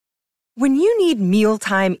When you need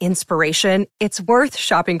mealtime inspiration, it's worth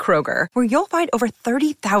shopping Kroger, where you'll find over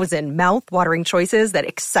 30,000 mouth-watering choices that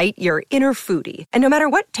excite your inner foodie. And no matter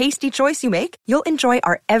what tasty choice you make, you'll enjoy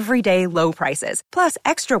our everyday low prices, plus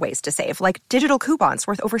extra ways to save, like digital coupons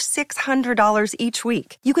worth over $600 each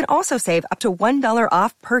week. You can also save up to $1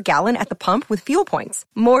 off per gallon at the pump with fuel points.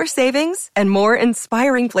 More savings and more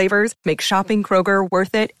inspiring flavors make shopping Kroger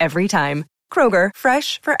worth it every time. Kroger,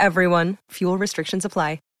 fresh for everyone. Fuel restrictions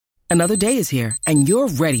apply. Another day is here, and you're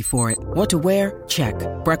ready for it. What to wear? Check.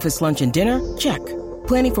 Breakfast, lunch, and dinner? Check.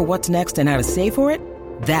 Planning for what's next and how to save for it?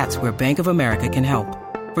 That's where Bank of America can help.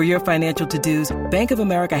 For your financial to-dos, Bank of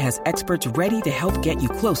America has experts ready to help get you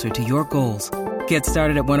closer to your goals. Get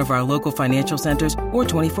started at one of our local financial centers or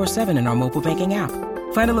 24/7 in our mobile banking app.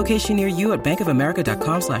 Find a location near you at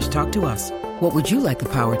bankofamerica.com/talktous. What would you like the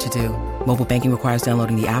power to do? Mobile banking requires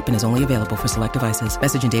downloading the app and is only available for select devices.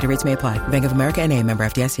 Message and data rates may apply. Bank of America N.A., member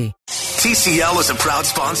FDIC. TCL is a proud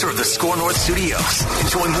sponsor of the Score North Studios.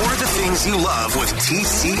 Enjoy more of the things you love with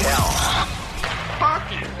TCL.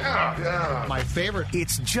 Hockey, yeah. My favorite.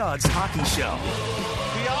 It's Judd's Hockey Show.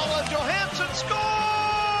 Fiala Johansson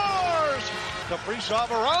scores!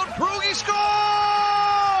 Kaprizov around, Krug scores!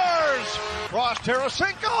 Cross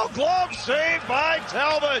Tarasenko, glove saved by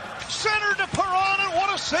Talbot. Center to Perron, and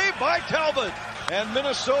what a save by Talbot. And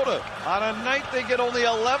Minnesota, on a night they get only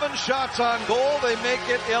 11 shots on goal, they make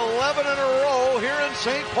it 11 in a row here in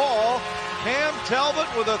St. Paul. Cam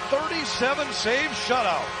Talbot with a 37-save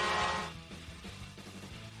shutout.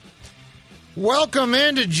 Welcome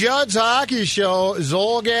into Judd's Hockey Show.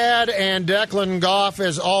 Zulgad and Declan Goff,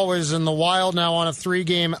 as always, in the Wild, now on a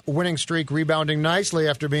 3-game winning streak, rebounding nicely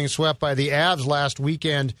after being swept by the Avs last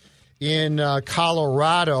weekend in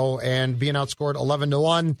Colorado and being outscored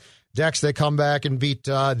 11-1. Dex, they come back and beat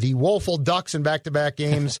the Woeful Ducks in back-to-back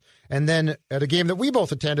games. And then at a game that we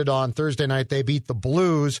both attended on Thursday night, they beat the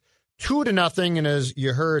Blues 2-0. And as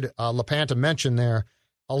you heard LaPanta mention there,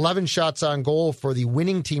 11 shots on goal for the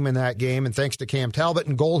winning team in that game. And thanks to Cam Talbot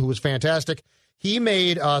in goal, who was fantastic. He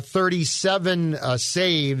made 37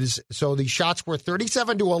 saves. So the shots were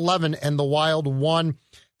 37-11, and the Wild won.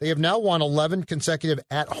 They have now won 11 consecutive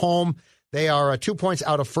at home. They are 2 points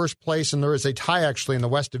out of first place, and there is a tie, actually, in the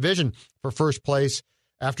West Division for first place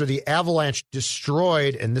after the Avalanche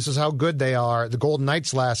destroyed, and this is how good they are, the Golden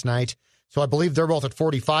Knights last night. So I believe they're both at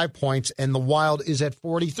 45 points, and the Wild is at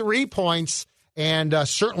 43 points, and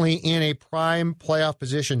certainly in a prime playoff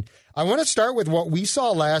position. I want to start with what we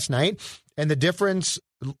saw last night, and the difference,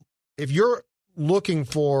 if you're looking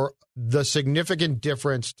for the significant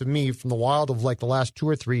difference to me from the Wild of like the last 2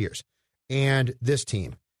 or 3 years and this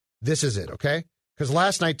team. This is it, okay? Because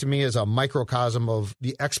last night to me is a microcosm of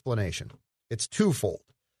the explanation. It's twofold.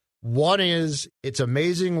 One is it's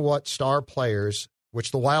amazing what star players,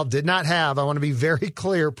 which the Wild did not have, I want to be very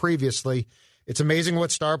clear previously, it's amazing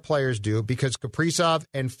what star players do because Kaprizov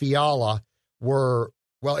and Fiala were,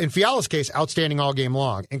 well, in Fiala's case, outstanding all game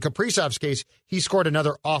long. In Kaprizov's case, he scored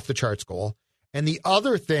another off-the-charts goal. And the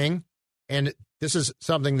other thing, and this is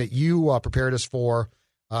something that you prepared us for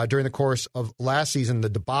during the course of last season, the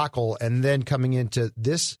debacle, and then coming into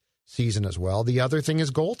this season as well. The other thing is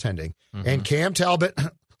goaltending. Mm-hmm. And Cam Talbot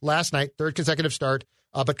last night, third consecutive start,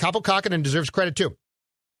 but Kaapo Kähkönen deserves credit too.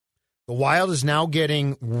 The Wild is now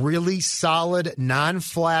getting really solid,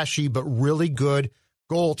 non-flashy, but really good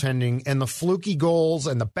goaltending, and the fluky goals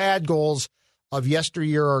and the bad goals of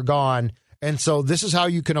yesteryear are gone. And so this is how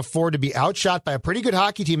you can afford to be outshot by a pretty good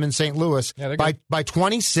hockey team in St. Louis by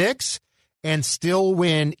 26 and still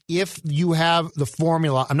win if you have the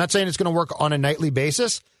formula. I'm not saying it's going to work on a nightly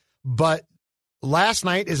basis, but last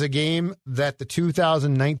night is a game that the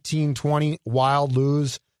 2019-20 Wild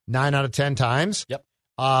lose 9 out of 10 times. Yep.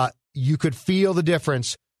 You could feel the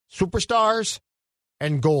difference. Superstars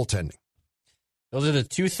and goaltending. Those are the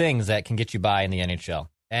two things that can get you by in the NHL.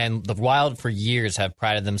 And the Wild for years have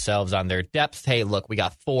prided themselves on their depth. Hey, look, we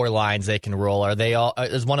got 4 lines they can roll. Are they all?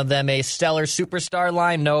 Is one of them a stellar superstar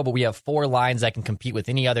line? No, but we have 4 lines that can compete with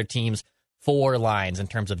any other team's 4 lines in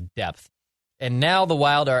terms of depth. And now the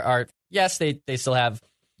Wild are yes, they still have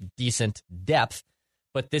decent depth,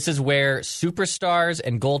 but this is where superstars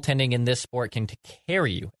and goaltending in this sport can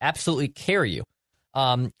carry you, absolutely carry you.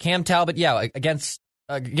 Cam Talbot, against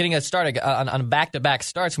getting a start on back-to-back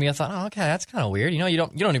starts, and we thought, oh, okay, that's kind of weird. You know, you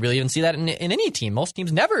don't really even see that in any team. Most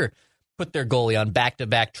teams never put their goalie on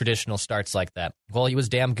back-to-back traditional starts like that. Well, he was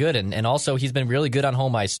damn good, and also he's been really good on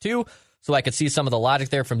home ice too. So I could see some of the logic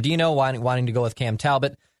there from Dino wanting to go with Cam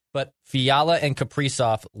Talbot. But Fiala and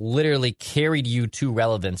Kaprizov literally carried you to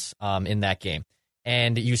relevance in that game.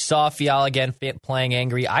 And you saw Fiala again playing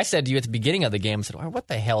angry. I said to you at the beginning of the game, I said, what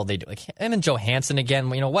the hell are they doing? Him and Johansson again.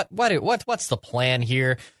 What's the plan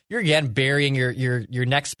here? You're again burying your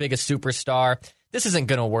next biggest superstar. This isn't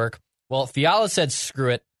going to work. Well, Fiala said, screw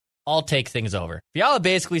it. I'll take things over. Fiala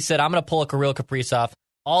basically said, I'm going to pull a Kirill Kaprizov.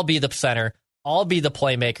 I'll be the center. I'll be the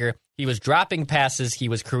playmaker. He was dropping passes. He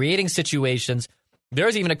was creating situations. There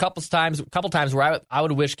was even a couple times where I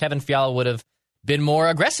would wish Kevin Fiala would have been more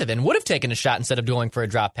aggressive and would have taken a shot instead of going for a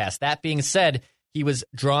drop pass. That being said, he was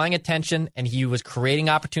drawing attention and he was creating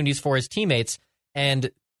opportunities for his teammates. And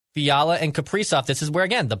Fiala and Kaprizov, this is where,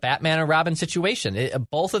 again, the Batman and Robin situation.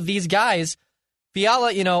 Both of these guys,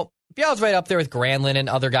 Fiala's right up there with Granlund and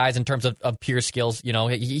other guys in terms of pure skills.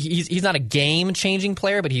 He's not a game-changing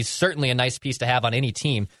player, but he's certainly a nice piece to have on any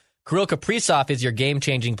team. Kirill Kaprizov is your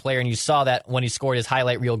game-changing player, and you saw that when he scored his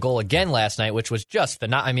highlight reel goal again last night, which was just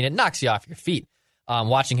phenomenal. I mean, it knocks you off your feet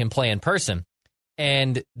watching him play in person.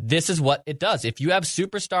 And this is what it does. If you have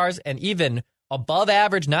superstars and even above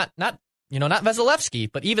average, not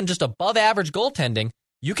Vasilevsky, but even just above average goaltending,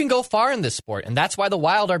 you can go far in this sport. And that's why the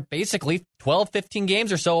Wild are basically 12, 15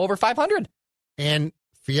 games or so over 500. And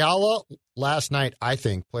Fiala last night, I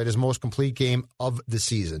think, played his most complete game of the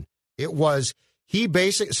season. It was...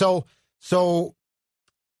 So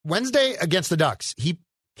Wednesday against the Ducks, he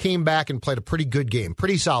came back and played a pretty good game,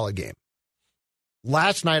 pretty solid game.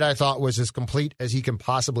 Last night, I thought, was as complete as he can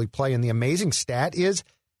possibly play. And the amazing stat is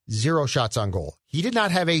 0 shots on goal. He did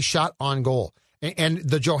not have a shot on goal. And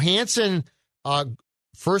the Johansson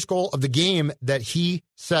first goal of the game that he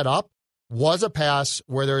set up was a pass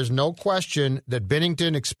where there is no question that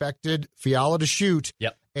Binnington expected Fiala to shoot.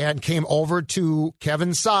 Yep. And came over to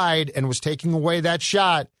Kevin's side and was taking away that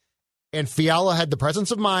shot. And Fiala had the presence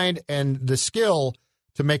of mind and the skill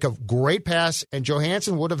to make a great pass, and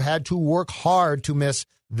Johansson would have had to work hard to miss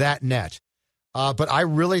that net. But I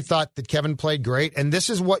really thought that Kevin played great, and this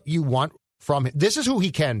is what you want from him. This is who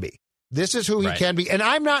he can be. This is who he can be. And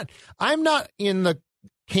I'm not in the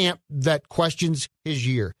camp that questions his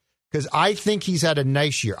year, because I think he's had a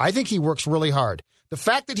nice year. I think he works really hard. The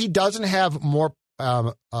fact that he doesn't have more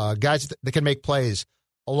guys that can make plays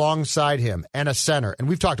alongside him and a center, and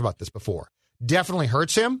we've talked about this before, definitely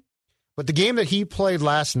hurts him. But the game that he played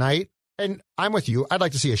last night, and I'm with you, I'd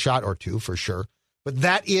like to see a shot or two for sure. But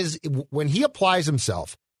that is, when he applies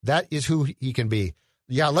himself, that is who he can be.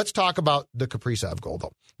 Yeah, let's talk about the Kaprizov goal,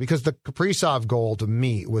 though, because the Kaprizov goal, to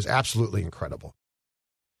me, was absolutely incredible.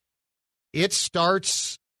 It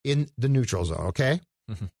starts in the neutral zone, okay?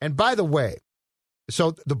 Mm-hmm. And by the way,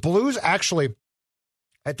 so the Blues actually,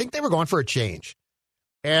 I think they were going for a change.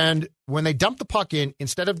 And when they dumped the puck in,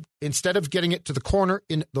 instead of getting it to the corner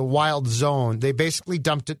in the Wild zone, they basically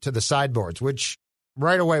dumped it to the sideboards, which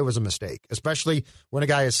right away was a mistake, especially when a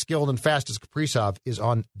guy as skilled and fast as Kaprizov is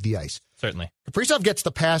on the ice. Certainly. Kaprizov gets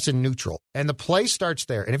the pass in neutral, and the play starts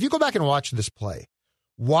there. And if you go back and watch this play,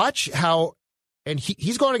 watch how, and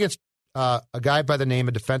he's going against a guy by the name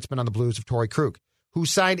of defenseman on the Blues of Torrey Krug, who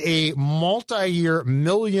signed a multi-year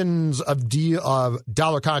millions of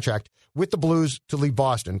dollar contract with the Blues to leave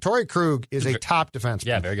Boston. Torrey Krug is a top defenseman.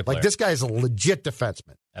 Yeah, very good player. Like, this guy is a legit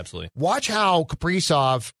defenseman. Absolutely. Watch how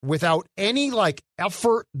Kaprizov, without any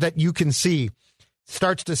effort that you can see,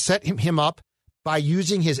 starts to set him up by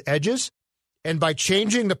using his edges and by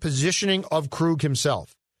changing the positioning of Krug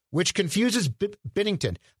himself, which confuses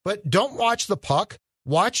Binnington. But don't watch the puck.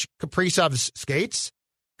 Watch Kaprizov's skates,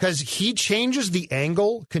 because he changes the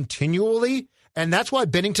angle continually, and that's why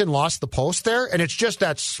Binnington lost the post there, and it's just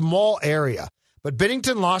that small area. But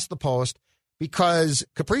Binnington lost the post because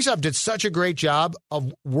Kaprizov did such a great job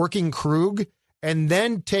of working Krug and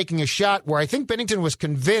then taking a shot where I think Binnington was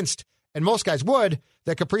convinced, and most guys would,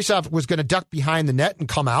 that Kaprizov was going to duck behind the net and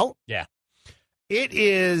come out. Yeah. It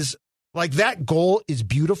is, that goal is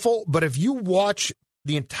beautiful, but if you watch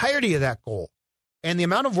the entirety of that goal, and the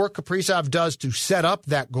amount of work Kaprizov does to set up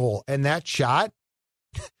that goal and that shot,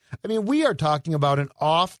 I mean, we are talking about an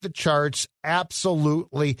off-the-charts,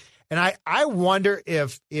 absolutely. And I wonder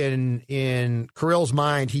if in Kirill's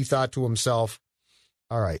mind, he thought to himself,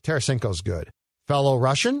 all right, Tarasenko's good. Fellow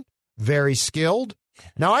Russian, very skilled.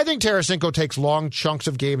 Now, I think Tarasenko takes long chunks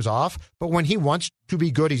of games off, but when he wants to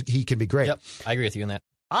be good, he can be great. Yep, I agree with you on that.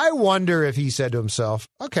 I wonder if he said to himself,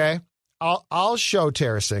 okay, I'll show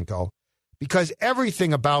Tarasenko. Because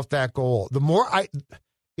everything about that goal,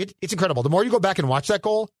 it's incredible. The more you go back and watch that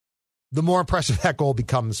goal, the more impressive that goal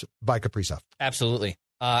becomes by Kaprizov. Absolutely.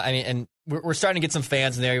 And we're starting to get some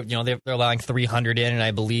fans in there. They're allowing 300 in, and I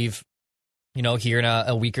believe, here in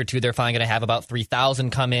a week or two, they're finally going to have about 3,000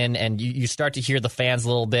 come in, and you start to hear the fans a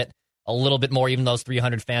little bit a little bit more, even those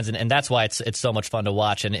 300 fans, and that's why it's so much fun to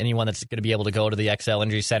watch. And anyone that's going to be able to go to the XL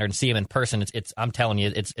Injury Center and see him in person, it's I'm telling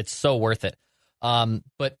you, it's so worth it.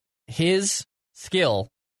 But his skill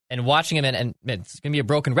and watching him, and it's going to be a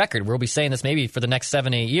broken record. We'll be saying this maybe for the next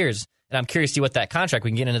 7-8 years, and I'm curious to see what that contract.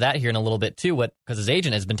 We can get into that here in a little bit too, because his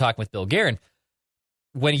agent has been talking with Bill Guerin.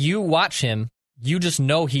 When you watch him, you just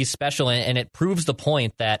know he's special, and it proves the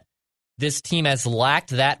point that this team has lacked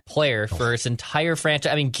that player for its entire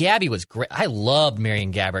franchise. I mean, Gabby was great. I loved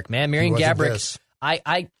Marian Gaborik, man. Marian Gaborik.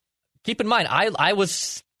 I keep in mind, I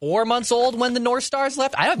was 4 months old when the North Stars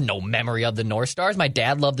left. I have no memory of the North Stars. My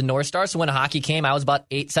dad loved the North Stars, so when hockey came, I was about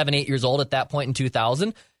 7, 8 years old at that point in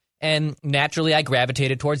 2000, and naturally I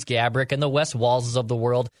gravitated towards Gaborik and the Wes Walses of the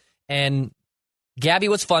world, and Gabby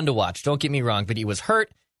was fun to watch, don't get me wrong, but he was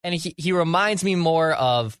hurt. And he reminds me more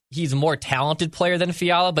of, he's a more talented player than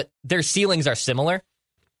Fiala, but their ceilings are similar.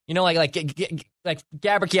 You know, like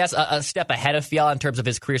Gaborik, yes, a step ahead of Fiala in terms of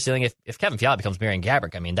his career ceiling. If Kevin Fiala becomes Marian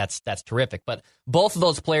Gaborik, I mean, that's terrific. But both of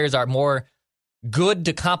those players are more good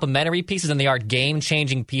to complementary pieces than they are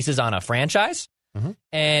game-changing pieces on a franchise. Mm-hmm.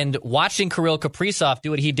 And watching Kirill Kaprizov do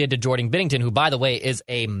what he did to Jordan Binnington, who, by the way, is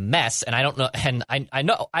a mess. And I don't know, and I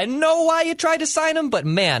know why you tried to sign him, but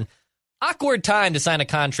man, awkward time to sign a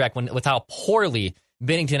contract with how poorly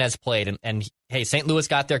Binnington has played. And hey, St. Louis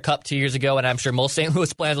got their cup 2 years ago, and I'm sure most St.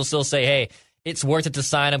 Louis fans will still say, hey, it's worth it to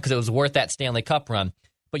sign him because it was worth that Stanley Cup run.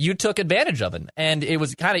 But you took advantage of it. And it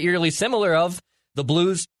was kind of eerily similar of the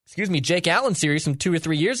Blues, Jake Allen series from 2 or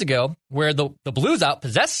 3 years ago, where the Blues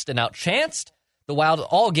outpossessed and outchanced the Wild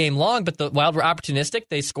all game long, but the Wild were opportunistic.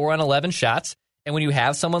 They score on 11 shots. And when you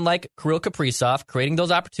have someone like Kirill Kaprizov creating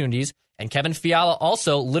those opportunities, and Kevin Fiala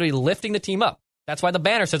also literally lifting the team up. That's why the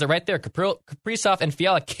banner says it right there. Kaprizov and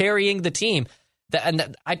Fiala carrying the team.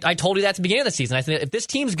 I told you that at the beginning of the season. I said, if this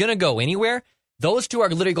team's going to go anywhere, those two are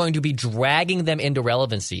literally going to be dragging them into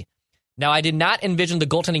relevancy. Now, I did not envision the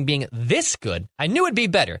goaltending being this good. I knew it'd be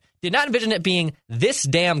better. Did not envision it being this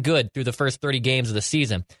damn good through the first 30 games of the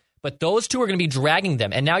season. But those two are going to be dragging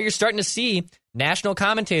them. And now you're starting to see national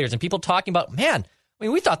commentators and people talking about, man, I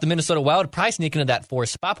mean, we thought the Minnesota Wild would probably sneak into that 4th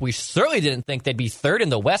spot, but we certainly didn't think they'd be 3rd in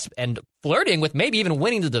the West and flirting with maybe even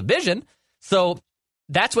winning the division. So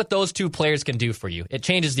that's what those two players can do for you. It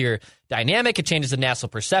changes your dynamic. It changes the national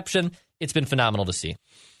perception. It's been phenomenal to see.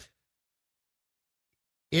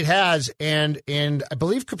 It has, and I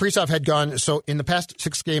believe Kaprizov had gone, so in the past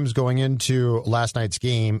 6 games going into last night's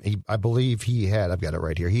game, I believe he had, I've got it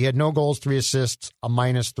right here, he had no goals, 3 assists, a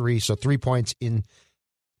 -3, so 3 points in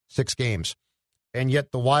 6 games. And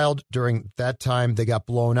yet the Wild, during that time, they got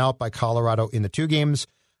blown out by Colorado in the 2 games,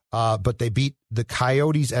 but they beat the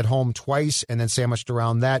Coyotes at home twice, and then sandwiched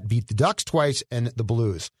around that, beat the Ducks twice, and the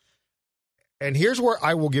Blues. And here's where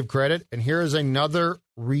I will give credit, and here is another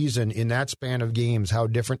reason in that span of games how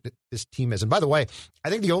different this team is. And by the way,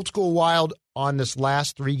 I think the old school Wild on this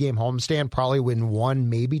last 3-game homestand probably win 1,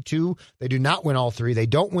 maybe 2. They do not win all 3. They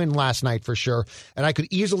don't win last night for sure. And I could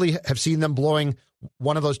easily have seen them blowing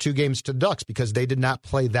one of those 2 games to the Ducks because they did not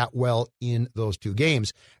play that well in those 2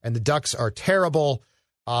 games. And the Ducks are terrible.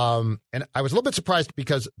 And I was a little bit surprised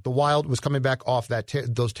because the Wild was coming back off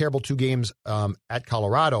those terrible 2 games at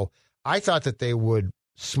Colorado. I thought that they would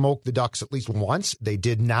smoke the Ducks at least once. They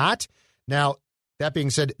did not. Now, that being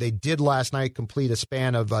said, they did last night complete a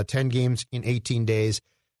span of 10 games in 18 days.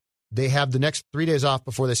 They have the next 3 days off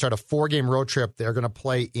before they start a 4-game road trip. They're going to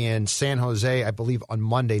play in San Jose, I believe, on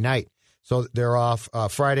Monday night. So they're off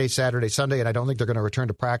Friday, Saturday, Sunday, and I don't think they're going to return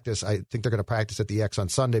to practice. I think they're going to practice at the X on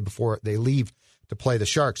Sunday before they leave to play the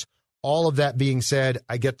Sharks. All of that being said,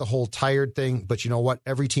 I get the whole tired thing, but you know what?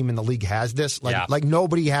 Every team in the league has this. Like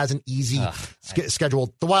nobody has an easy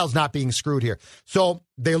schedule. The Wild's not being screwed here. So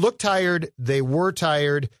they look tired. They were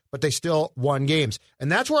tired, but they still won games.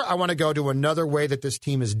 And that's where I want to go to another way that this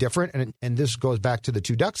team is different. And this goes back to the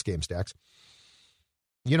 2 Ducks games, Dax.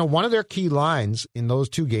 You know, one of their key lines in those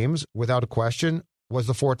 2 games, without a question, was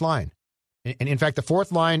the 4th line. And in fact, the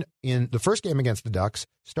 4th line in the first game against the Ducks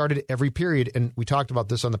started every period, and we talked about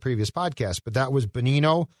this on the previous podcast, but that was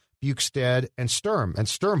Bonino, Bukestad, and Sturm. And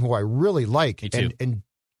Sturm, who I really like, and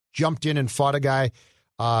jumped in and fought a guy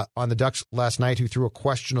on the Ducks last night who threw a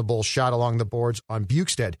questionable shot along the boards on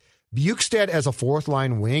Bukestad. Bukestad as a 4th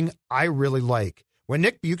line wing, I really like. When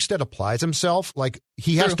Nick Bukestad applies himself, like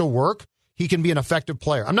he has to work, he can be an effective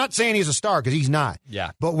player. I'm not saying he's a star because he's not.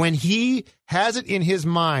 Yeah. But when he has it in his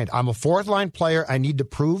mind, I'm a 4th line player, I need to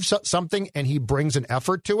prove something, and he brings an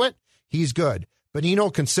effort to it, he's good.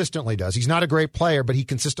 Bonino consistently does. He's not a great player, but he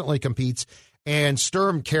consistently competes. And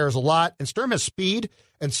Sturm cares a lot. And Sturm has speed.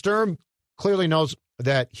 And Sturm clearly knows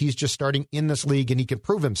that he's just starting in this league and he can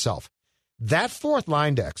prove himself. That fourth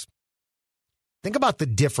line, Dex, think about the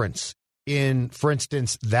difference in, for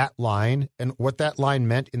instance, that line and what that line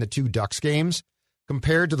meant in the two Ducks games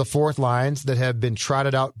compared to the fourth lines that have been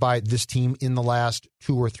trotted out by this team in the last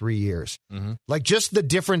 2 or 3 years. Mm-hmm. Like just the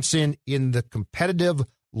difference in the competitive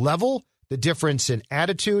level, the difference in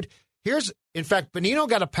attitude. In fact, Bonino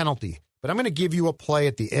got a penalty, but I'm going to give you a play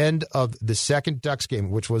at the end of the second Ducks game,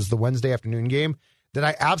 which was the Wednesday afternoon game, that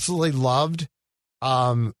I absolutely loved.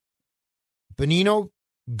 Bonino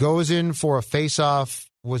goes in for a face-off.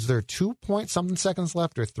 Was there 2-point-something seconds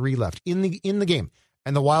left or 3 left in the game?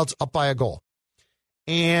 And the Wild's up by a goal.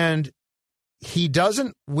 And he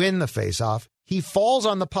doesn't win the face-off. He falls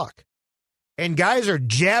on the puck. And guys are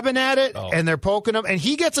jabbing at it, and they're poking him, and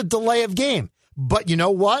he gets a delay of game. But you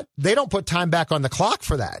know what? They don't put time back on the clock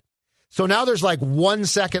for that. So now there's like 1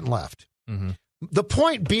 second left. Mm-hmm. The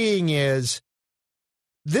point being is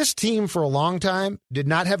this team for a long time did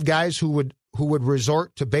not have guys who would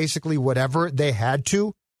resort to basically whatever they had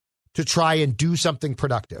to try and do something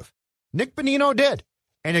productive. Nick Bonino did,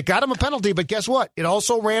 and it got him a penalty, but guess what? It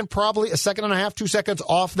also ran probably a second and a half, 2 seconds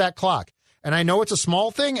off that clock. And I know it's a small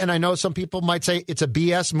thing, and I know some people might say it's a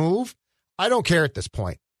BS move. I don't care at this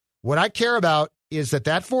point. What I care about is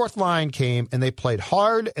that fourth line came, and they played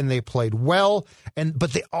hard, and they played well,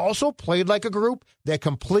 but they also played like a group that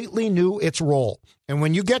completely knew its role. And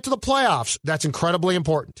when you get to the playoffs, that's incredibly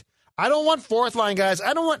important. I don't want fourth line guys.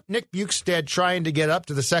 I don't want Nick Bjugstad trying to get up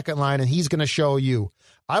to the second line and he's going to show you.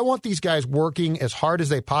 I want these guys working as hard as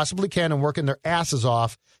they possibly can and working their asses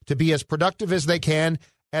off to be as productive as they can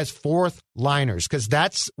as fourth liners, because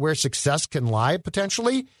that's where success can lie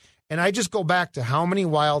potentially. And I just go back to how many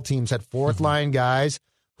Wild teams had fourth line guys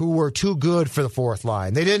who were too good for the fourth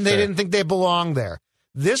line. They didn't think they belonged there.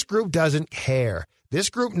 This group doesn't care. This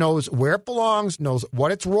group knows where it belongs, knows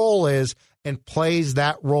what its role is, and plays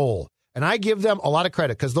that role. And I give them a lot of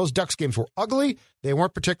credit because those Ducks games were ugly. They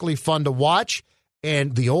weren't particularly fun to watch.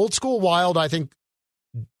 And the old school Wild, I think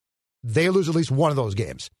they lose at least one of those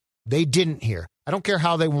games. They didn't here. I don't care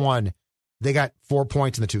how they won. They got 4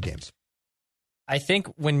 points in the 2 games. I think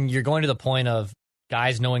when you're going to the point of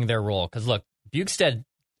guys knowing their role, because look, Bjugstad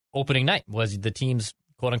opening night was the team's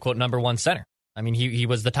quote-unquote number 1 center. I mean, he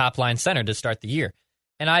was the top-line center to start the year.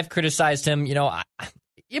 And I've criticized him,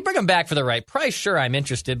 you bring him back for the right price, sure, I'm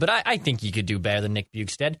interested, but I think you could do better than Nick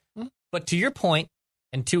Bjugstad. Mm-hmm. But to your point,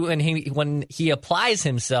 when he applies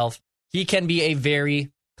himself, he can be a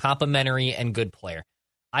very complimentary and good player.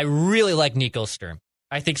 I really like Nico Sturm.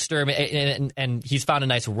 I think Sturm, and he's found a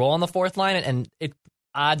nice role on the fourth line, and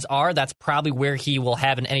odds are that's probably where he will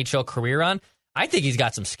have an NHL career on. I think he's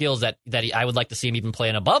got some skills that I would like to see him even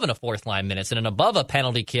playing above in a fourth line minutes and an above a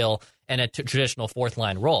penalty kill and a traditional fourth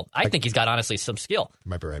line role. I think he's got honestly some skill.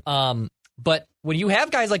 Might be right. But when you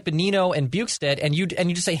have guys like Bonino and Bjugstad, and you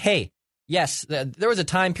just say, hey, yes, there was a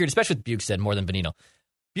time period, especially with Bjugstad more than Bonino.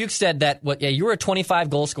 Bjugstad, you were a 25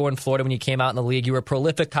 goal scorer in Florida when you came out in the league. You were a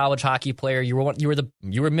prolific college hockey player. You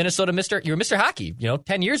were Minnesota Mr. Hockey,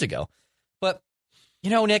 10 years ago. But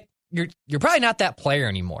Nick, you're probably not that player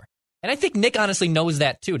anymore. And I think Nick honestly knows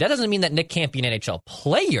that too. That doesn't mean that Nick can't be an NHL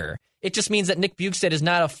player. It just means that Nick Bjugstad is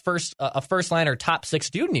not a first liner top 6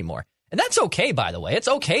 dude anymore. And that's okay, by the way. It's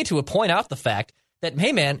okay to point out the fact that,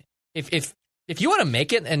 hey man, if you want to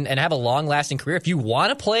make it and have a long lasting career, if you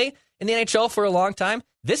want to play in the NHL for a long time,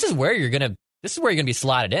 this is where you're gonna be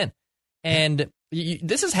slotted in. And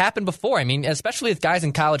this has happened before. I mean, especially with guys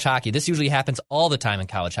in college hockey. This usually happens all the time in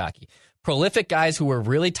college hockey. Prolific guys who are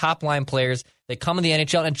really top-line players, they come in the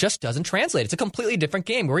NHL and it just doesn't translate. It's a completely different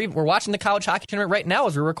game. We're watching the college hockey tournament right now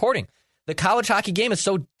as we're recording. The college hockey game is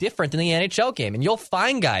so different than the NHL game, and you'll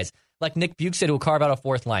find guys like Nick Bjugstad who will carve out a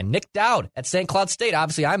fourth line. Nick Dowd at St. Cloud State.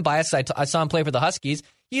 Obviously, I'm biased. I saw him play for the Huskies.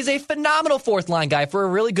 He's a phenomenal fourth-line guy for a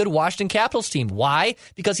really good Washington Capitals team. Why?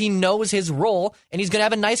 Because he knows his role, and he's going to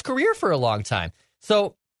have a nice career for a long time.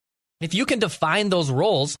 So if you can define those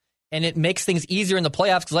roles, and it makes things easier in the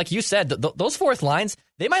playoffs, because like you said, those fourth lines,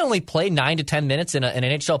 they might only play 9 to 10 minutes in an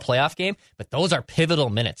NHL playoff game, but those are pivotal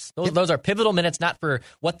minutes. Those are pivotal minutes not for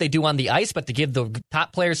what they do on the ice, but to give the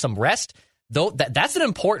top players some rest. That's an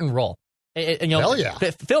important role. Hell yeah.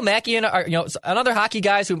 Phil Mackey and another hockey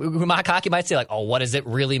guys who mock hockey might say like, oh, what does it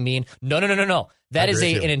really mean? No. That is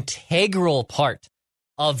an integral part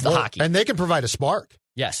of the hockey. And they can provide a spark.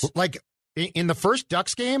 Yes. Like in the first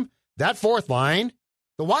Ducks game, that fourth line,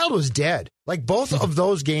 the Wild was dead. Like both of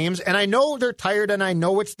those games, and I know they're tired, and I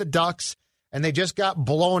know it's the Ducks, and they just got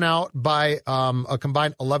blown out by a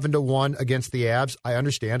combined 11-1 against the Avs. I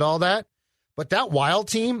understand all that. But that Wild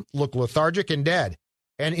team looked lethargic and dead.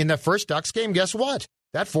 And in the first Ducks game, guess what?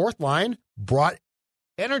 That fourth line brought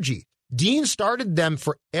energy. Dean started them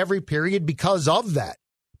for every period because of that.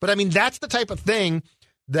 But, I mean, that's the type of thing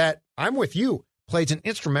that, I'm with you, plays an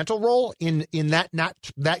instrumental role in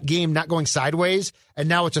that game not going sideways, and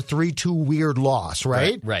now it's a 3-2 weird loss,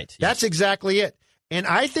 right? Right. That's exactly it. And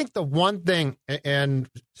I think the one thing, and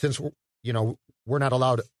since, we're not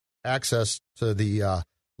allowed access to the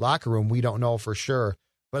locker room, we don't know for sure.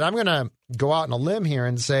 But I'm going to go out on a limb here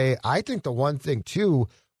and say I think the one thing, too,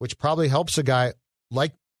 which probably helps a guy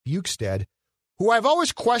like Bjugstad, who I've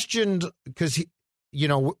always questioned because,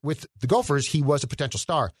 with the Gophers, he was a potential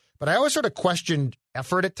star. But I always sort of questioned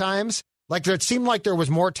effort at times. Like, it seemed like there was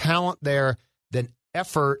more talent there than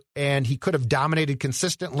effort, and he could have dominated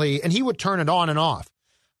consistently, and he would turn it on and off.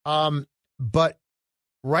 But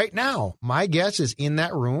right now, my guess is in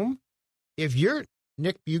that room, if you're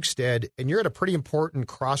Nick Bjugstad and you're at a pretty important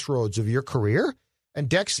crossroads of your career, and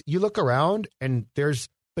Dex, you look around and there's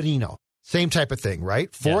Bonino. Same type of thing,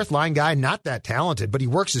 right? Fourth line guy, not that talented, but he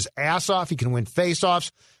works his ass off. He can win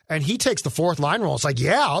faceoffs, and he takes the fourth line role. It's like,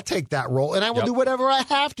 yeah, I'll take that role, and I will do whatever I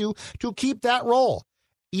have to keep that role.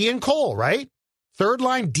 Ian Cole, right? Third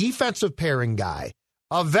line defensive pairing guy,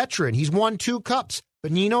 a veteran. He's won 2 cups.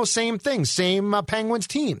 Bonino, same thing, same Penguins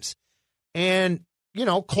teams. And,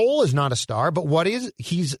 Cole is not a star, but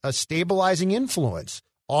he's a stabilizing influence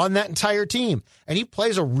on that entire team, and he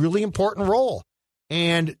plays a really important role.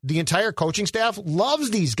 And the entire coaching staff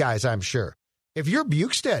loves these guys, I'm sure. If you're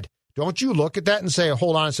Bjugstad, don't you look at that and say,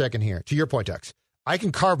 hold on a second here. To your point, Tex, I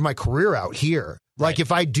can carve my career out here. Like,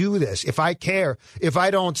 if I do this, if I care, if I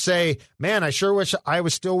don't say, man, I sure wish I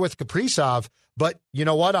was still with Kaprizov, but you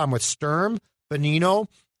know what? I'm with Sturm, Bonino,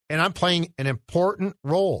 and I'm playing an important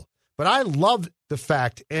role. But I love the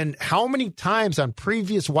fact, and how many times on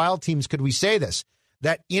previous Wild teams could we say this,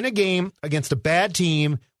 that in a game against a bad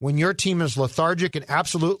team, when your team is lethargic and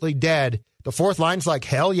absolutely dead, the fourth line's like,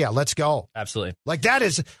 hell yeah, let's go. Absolutely. Like, that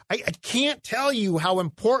is, I can't tell you how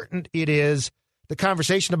important it is, the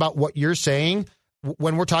conversation about what you're saying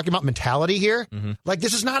when we're talking about mentality here. Mm-hmm. Like,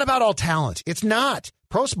 this is not about all talent. It's not.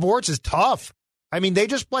 Pro sports is tough. I mean, they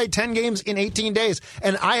just played 10 games in 18 days,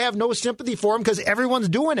 and I have no sympathy for them because everyone's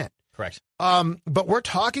doing it. Correct. But we're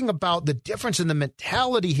talking about the difference in the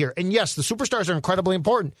mentality here. And yes, the superstars are incredibly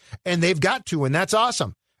important, and they've got to, and that's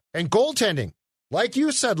awesome. And goaltending, like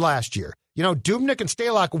you said last year, Dubnyk and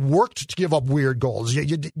Stalock worked to give up weird goals.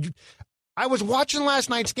 I was watching last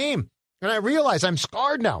night's game, and I realized I'm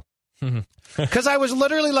scarred now. Because I was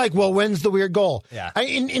literally like, well, when's the weird goal? Yeah.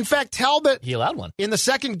 In fact, Talbot, he allowed one. In the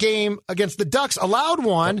second game against the Ducks, allowed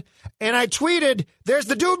one, and I tweeted, there's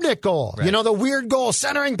the Dubnyk goal. Right. The weird goal,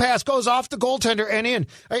 centering pass goes off the goaltender and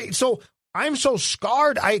in. So I'm so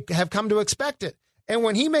scarred, I have come to expect it. And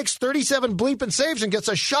when he makes 37 bleeping saves and gets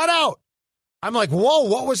a shutout, I'm like, whoa,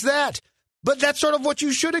 what was that? But that's sort of what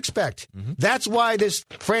you should expect. Mm-hmm. That's why this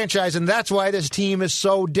franchise and that's why this team is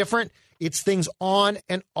so different. It's things on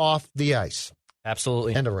and off the ice.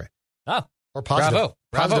 Absolutely. End of rant. Oh, or positive. Bravo.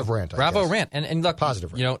 Positive rant. Bravo rant. And look,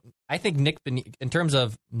 positive rant. I think Nick, in terms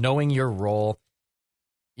of knowing your role,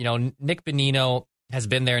 Nick Bonino has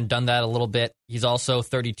been there and done that a little bit. He's also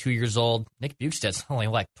 32 years old. Nick Bjugstad's only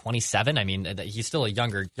 27. I mean, he's still a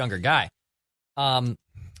younger guy.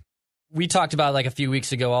 We talked about a few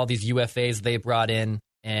weeks ago all these UFAs they brought in,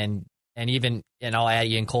 and I'll add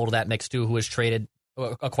Ian Cole to that mix too, who was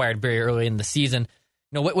acquired very early in the season.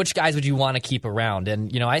 Which guys would you want to keep around?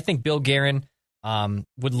 And I think Bill Guerin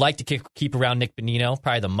would like to keep around Nick Bonino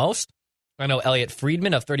probably the most. I know Elliot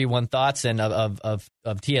Friedman of 31 Thoughts and of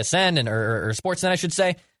TSN or Sportsnet, I should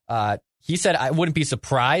say. He said, I wouldn't be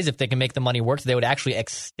surprised if they can make the money work. So they would actually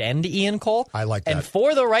extend Ian Cole. I like that. And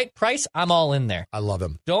for the right price, I'm all in there. I love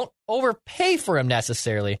him. Don't overpay for him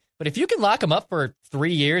necessarily. But if you can lock him up for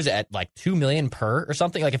 3 years at $2 million per or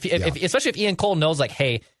something, especially if Ian Cole knows,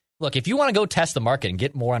 hey, look, if you want to go test the market and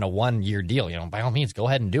get more on a 1-year deal, by all means, go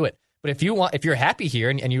ahead and do it. But if you're happy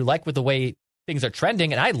here and you like with the way things are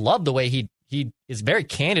trending, and I love the way he is very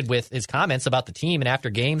candid with his comments about the team and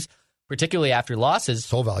after games, particularly after losses.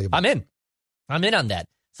 So valuable. I'm in on that.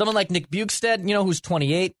 Someone like Nick Bjugstad, who's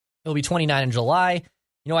 28, he'll be 29 in July.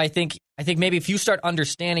 I think maybe if you start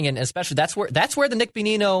understanding, and especially that's where the Nick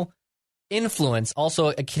Bonino influence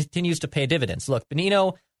also continues to pay dividends. Look,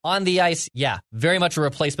 Bonino on the ice, very much a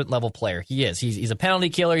replacement level player. He is. He's a penalty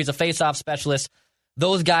killer. He's a face-off specialist.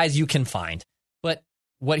 Those guys you can find. But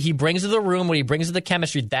what he brings to the room, what he brings to the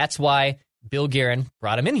chemistry, that's why Bill Guerin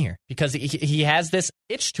brought him in here, because he has this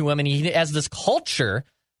itch to him, and he has this culture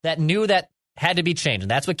that had to be changed.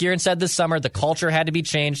 And that's what Guerin said this summer. The culture had to be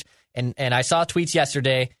changed. And I saw tweets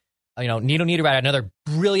yesterday. Nino Niederreiter had another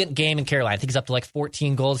brilliant game in Carolina. I think he's up to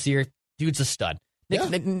 14 goals here. Dude's a stud. Yeah,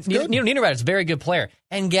 Nino Niederreiter is a very good player.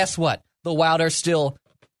 And guess what? The Wild are still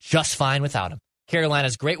just fine without him.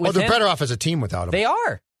 Carolina's great with him. they're better off as a team without him. They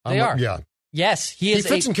are. They are. Yeah. Yes, He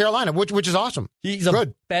fits in Carolina, which is awesome. He's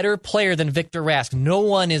a better player than Victor Rask. No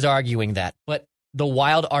one is arguing that. But the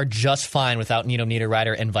Wild are just fine without Nino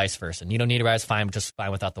Niederreiter and vice versa. Nino Niederreiter is just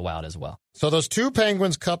fine without the Wild as well. So those two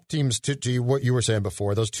Penguins Cup teams, to what you were saying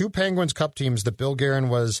before, those two Penguins Cup teams that Bill Guerin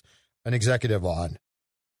was an executive on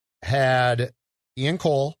had Ian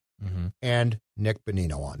Cole and Nick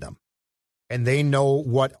Bonino on them. And they know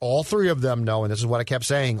what all three of them know, and this is what I kept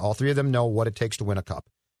saying, all three of them know what it takes to win a cup.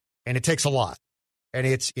 And it takes a lot. And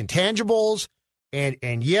it's intangibles,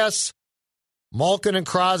 and yes, Malkin and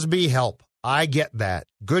Crosby help. I get that.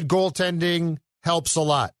 Good goaltending helps a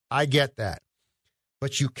lot. I get that.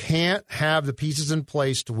 But you can't have the pieces in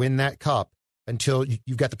place to win that cup until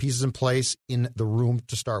you've got the pieces in place in the room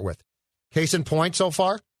to start with. Case in point so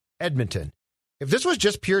far, Edmonton. If this was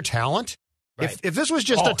just pure talent, right. if this was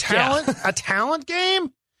just a talent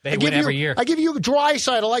game, they win every year. I give you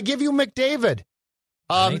Draisaitl. I give you McDavid.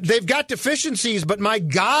 Right. They've got deficiencies, but my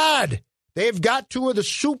God, they've got two of the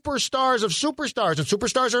superstars of superstars, and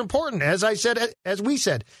superstars are important, as we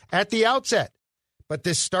said at the outset. But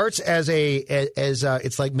this starts as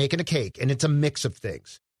it's like making a cake, and it's a mix of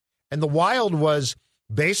things. And the Wild was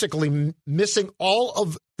basically missing all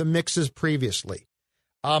of the mixes previously.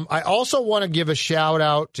 I also want to give a shout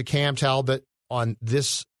out to Cam Talbot on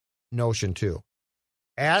this notion too.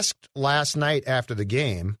 Asked last night after the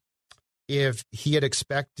game if he had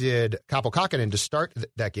expected Kaapo Kähkönen to start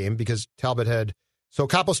that game because Talbot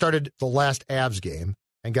Kaapo started the last Avs game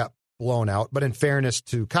and got blown out. But in fairness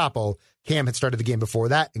to Kaapo, Cam had started the game before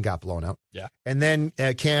that and got blown out. Yeah. And then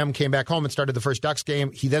Cam came back home and started the first Ducks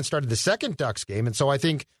game. He then started the second Ducks game. And so I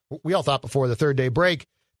think we all thought before the third day break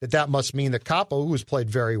that must mean that Kaapo, who has played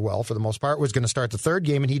very well for the most part, was going to start the third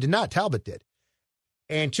game, and he did not. Talbot did.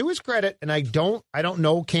 And to his credit, and I don't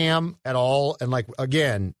know Cam at all, and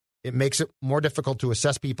again, it makes it more difficult to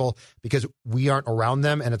assess people because we aren't around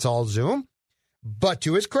them and it's all Zoom. But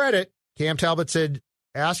to his credit, Cam Talbot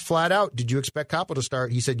asked flat out, did you expect Kaapo to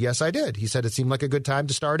start? He said, yes, I did. He said it seemed like a good time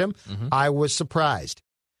to start him. Mm-hmm. I was surprised.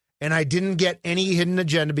 And I didn't get any hidden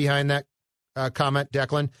agenda behind that comment,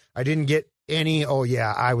 Declan. I didn't get any,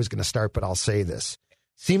 I was going to start, but I'll say this.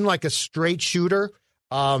 Seemed like a straight shooter.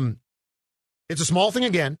 It's a small thing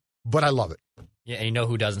again, but I love it. Yeah, and you know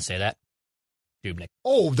who doesn't say that? Dubnyk.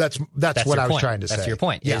 Oh, that's what I was trying to say. That's your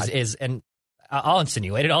point. Yeah. And I'll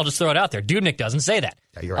insinuate it. I'll just throw it out there. Dubnyk doesn't say that.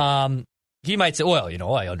 Yeah, you're right. He might say,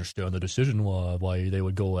 I understand the decision why they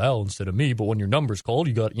would go L instead of me, but when your number's called,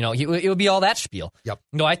 you got, it would be all that spiel. Yep.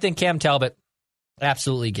 No, I think Cam Talbot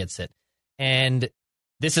absolutely gets it. And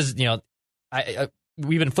this is,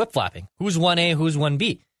 we've been flip-flopping. Who's 1A, who's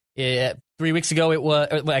 1B? 3 weeks ago, it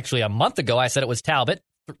was, actually a month ago, I said it was Talbot.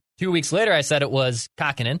 2 weeks later, I said it was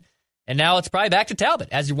Kähkönen. And now it's probably back to Talbot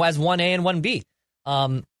as 1A and 1B.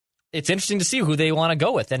 It's interesting to see who they want to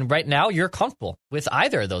go with. And right now, you're comfortable with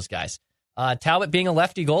either of those guys. Talbot being a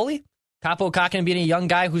lefty goalie, Kaapo Kähkönen being a young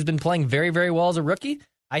guy who's been playing very, very well as a rookie.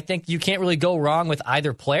 I think you can't really go wrong with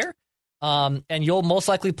either player. And you'll most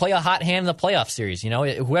likely play a hot hand in the playoff series.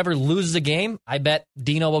 Whoever loses a game, I bet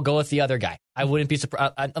Dino will go with the other guy. I wouldn't be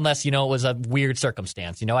surprised unless, it was a weird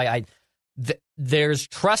circumstance. There's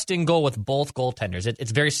trust in goal with both goaltenders.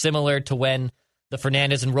 It's very similar to when the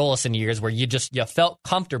Fernandez and Rolison years where you felt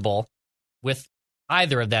comfortable with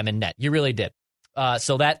either of them in net. You really did.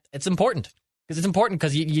 So that it's important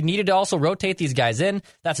because you needed to also rotate these guys in.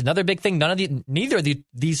 That's another big thing. Neither of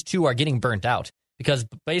these two are getting burnt out because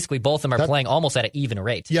basically both of them are playing almost at an even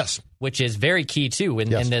rate. Yes. Which is very key too in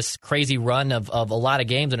this crazy run of a lot of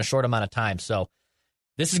games in a short amount of time. So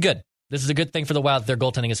this is good. This is a good thing for the Wild. Their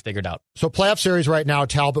goaltending is figured out. So playoff series right now,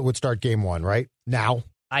 Talbot would start game one, right? Now?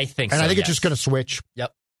 I think and so, I think it's just going to switch.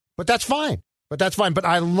 Yep. But that's fine. But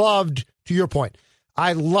I loved, to your point,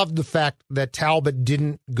 I loved the fact that Talbot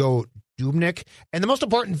didn't go Dubnyk. And the most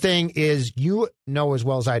important thing is, as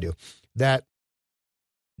well as I do, that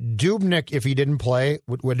Dubnyk, if he didn't play,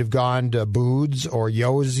 would have gone to Boods or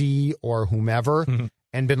Josi or whomever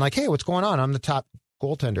and been like, hey, what's going on? I'm the top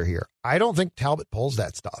goaltender here. I don't think Talbot pulls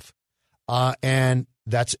that stuff. And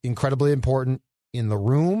that's incredibly important in the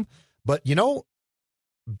room. But,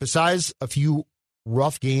 besides a few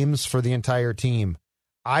rough games for the entire team,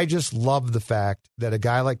 I just love the fact that a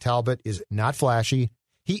guy like Talbot is not flashy.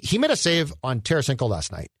 He made a save on Tarasenko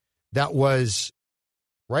last night that was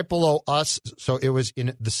right below us. So it was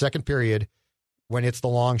in the second period when it's the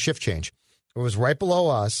long shift change. It was right below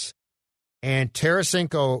us, and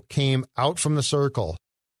Tarasenko came out from the circle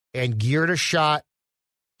and geared a shot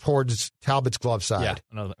towards Talbot's glove side.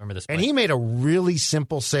 Yeah, I remember this play. And he made a really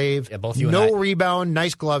simple save. Yeah, both you and no I. rebound,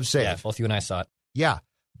 nice glove save. Yeah, both you and I saw it. Yeah.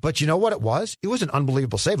 But you know what it was? It was an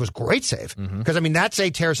unbelievable save. It was a great save. Because, I mean, that's a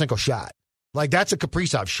Tarasenko shot. Like, that's a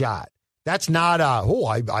Kaprizov shot. That's not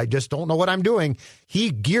I just don't know what I'm doing. He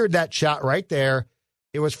geared that shot right there.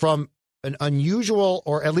 It was from an unusual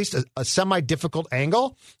or at least a semi-difficult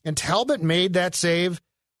angle. And Talbot made that save.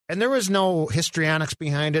 And there was no histrionics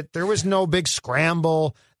behind it. There was no big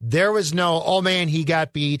scramble. There was no, oh, man, he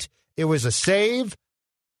got beat. It was a save,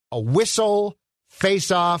 a whistle,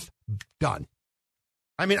 face-off, done.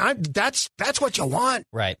 I mean, that's what you want.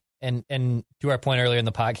 Right. And to our point earlier in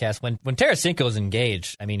the podcast, when Tarasenko's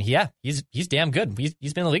engaged, I mean, he's damn good.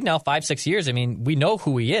 He's been in the league now 5-6 years. I mean, we know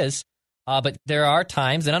who he is. But there are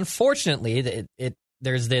times, and unfortunately,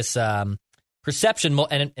 there's this perception,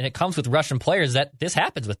 and it comes with Russian players, that this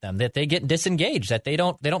happens with them, that they get disengaged, that they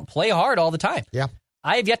don't play hard all the time. Yeah.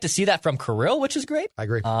 I have yet to see that from Kirill, which is great. I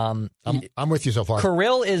agree. I'm with you so far.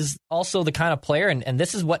 Kirill is also the kind of player, and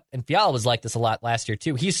this is what, and Fiala was like this a lot last year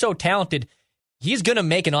too. He's so talented. He's going to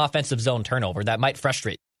make an offensive zone turnover that might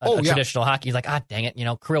frustrate a traditional hockey. He's like, dang it,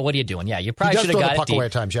 Kirill, what are you doing? Yeah, you probably should have got it deep. Away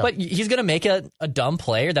at times, yeah. But he's going to make a dumb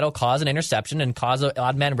play that'll cause an interception and cause an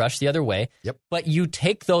odd man rush the other way. Yep. But you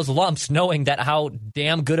take those lumps knowing that how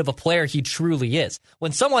damn good of a player he truly is.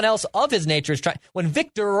 When someone else of his nature is when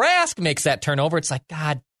Victor Rask makes that turnover, it's like,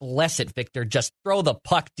 God bless it, Victor. Just throw the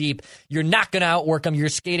puck deep. You're not going to outwork him. Your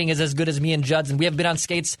skating is as good as me and Judd's, and we haven't been on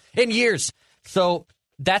skates in years. So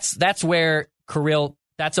that's where Kirill,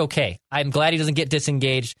 that's okay. I'm glad he doesn't get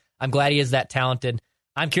disengaged. I'm glad he is that talented.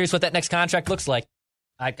 I'm curious what that next contract looks like.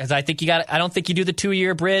 Because I think I don't think you do the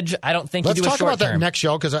 2-year bridge. I don't think you do a short term. Let's talk about that next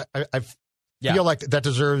show, because I feel like that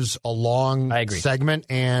deserves a long segment.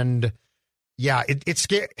 And yeah, it's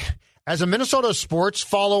scary. As a Minnesota sports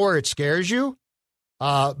follower, it scares you.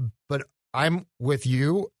 But I'm with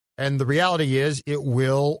you. And the reality is it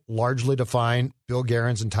will largely define Bill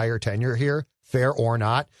Guerin's entire tenure here, fair or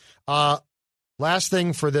not. Last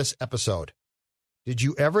thing for this episode. Did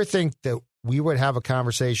you ever think that we would have a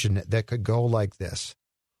conversation that could go like this?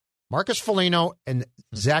 Marcus Foligno and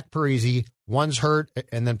Zach Parise, one's hurt,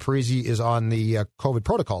 and then Parise is on the COVID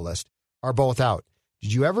protocol list, are both out.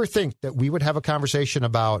 Did you ever think that we would have a conversation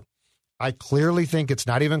about, I clearly think it's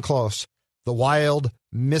not even close, the Wild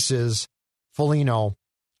misses Foligno,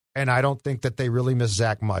 and I don't think that they really miss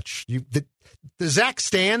Zach much. The Zach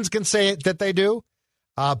stands can say that they do,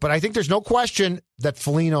 but I think there's no question that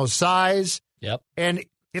Foligno's size, and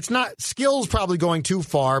it's not skills probably going too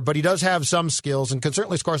far, but he does have some skills and can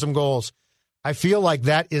certainly score some goals. I feel like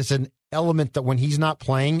that is an element that when he's not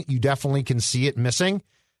playing, you definitely can see it missing.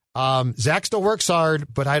 Zach still works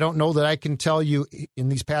hard, but I don't know that I can tell you in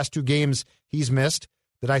these past 2 games he's missed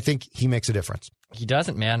that I think he makes a difference. He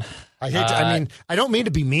doesn't, man. I don't mean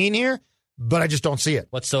to be mean here, but I just don't see it.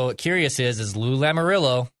 What's so curious is Lou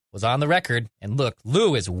Lamoriello was on the record, and look,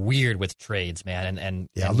 Lou is weird with trades, man, and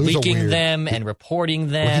leaking them and reporting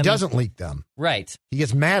them. Well, he doesn't leak them. Right. He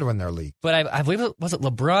gets mad when they're leaked. But I believe was it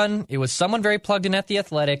LeBron? It was someone very plugged in at The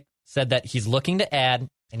Athletic, said that he's looking to add,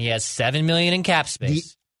 and he has $7 million in cap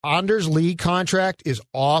space. The Anders Lee contract is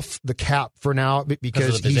off the cap for now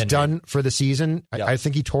because he's done for the season. Yep. I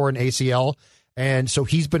think he tore an ACL, and so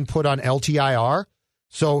he's been put on LTIR.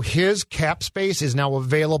 So his cap space is now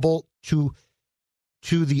available to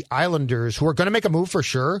the Islanders, who are going to make a move for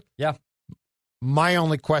sure. Yeah. My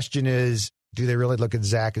only question is, do they really look at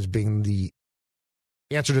Zach as being the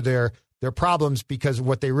answer to their problems? Because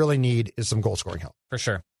what they really need is some goal-scoring help. For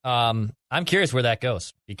sure. I'm curious where that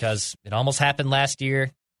goes, because it almost happened last year.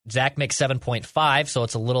 Zach makes 7.5, so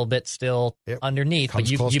it's a little bit still underneath. But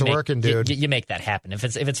you make that happen. If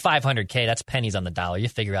it's $500K, that's pennies on the dollar. You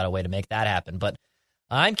figure out a way to make that happen. But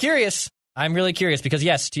I'm curious. I'm really curious because,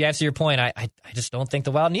 yes, to answer your point, I just don't think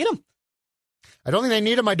the Wild need him. I don't think they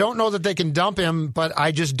need him. I don't know that they can dump him, but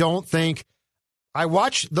I just don't think. I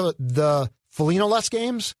watch the Foligno-less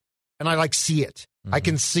games, and I see it. Mm-hmm. I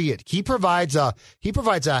can see it. He provides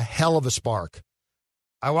a hell of a spark.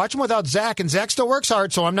 I watch him without Zach, and Zach still works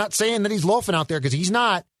hard, so I'm not saying that he's loafing out there because he's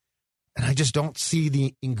not. And I just don't see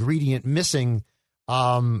the ingredient missing.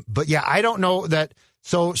 But yeah, I don't know that.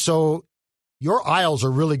 So your Isles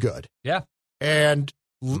are really good. Yeah. And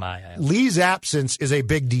Lee's absence is a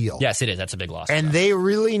big deal. Yes, it is. That's a big loss. And they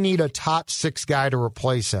really need a top 6 guy to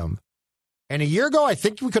replace him. And a year ago, I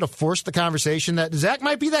think we could have forced the conversation that Zach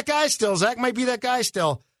might be that guy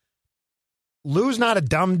still. Lou's not a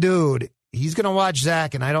dumb dude. He's going to watch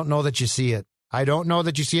Zach, and I don't know that you see it.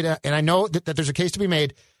 And I know that there's a case to be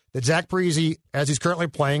made that Zach Parise, as he's currently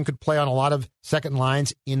playing, could play on a lot of second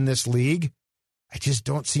lines in this league. I just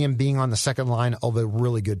don't see him being on the second line of a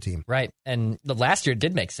really good team. Right. And the last year it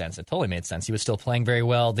did make sense. It totally made sense. He was still playing very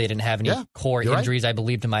well. They didn't have any core injuries, I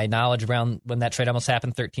believe, to my knowledge, around when that trade almost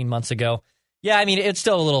happened 13 months ago. Yeah, I mean, it's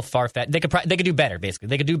still a little far-fetched. They could do better, basically.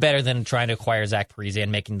 They could do better than trying to acquire Zach Parise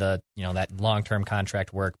and making the, that long-term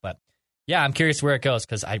contract work. But yeah, I'm curious where it goes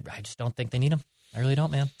because I just don't think they need him. I really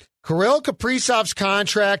don't, man. Kirill Kaprizov's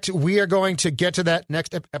contract, we are going to get to that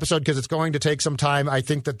next episode because it's going to take some time. I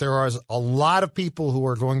think that there are a lot of people who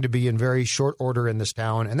are going to be in very short order in this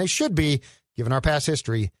town, and they should be, given our past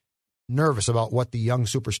history, nervous about what the young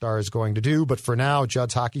superstar is going to do. But for now,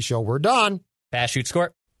 Judd's Hockey Show, we're done. Pass, shoot,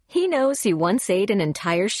 score. He knows you once ate an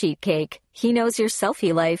entire sheet cake. He knows your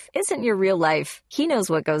selfie life isn't your real life. He knows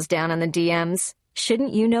what goes down on the DMs.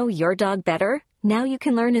 Shouldn't you know your dog better? Now you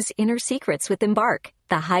can learn his inner secrets with Embark,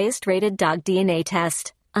 the highest-rated dog DNA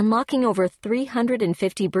test. Unlocking over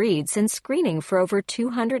 350 breeds and screening for over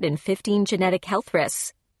 215 genetic health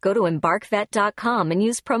risks. Go to EmbarkVet.com and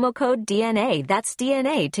use promo code DNA, that's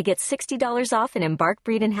DNA, to get $60 off an Embark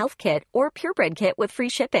Breed and Health Kit or Purebred Kit with free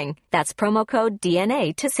shipping. That's promo code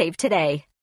DNA to save today.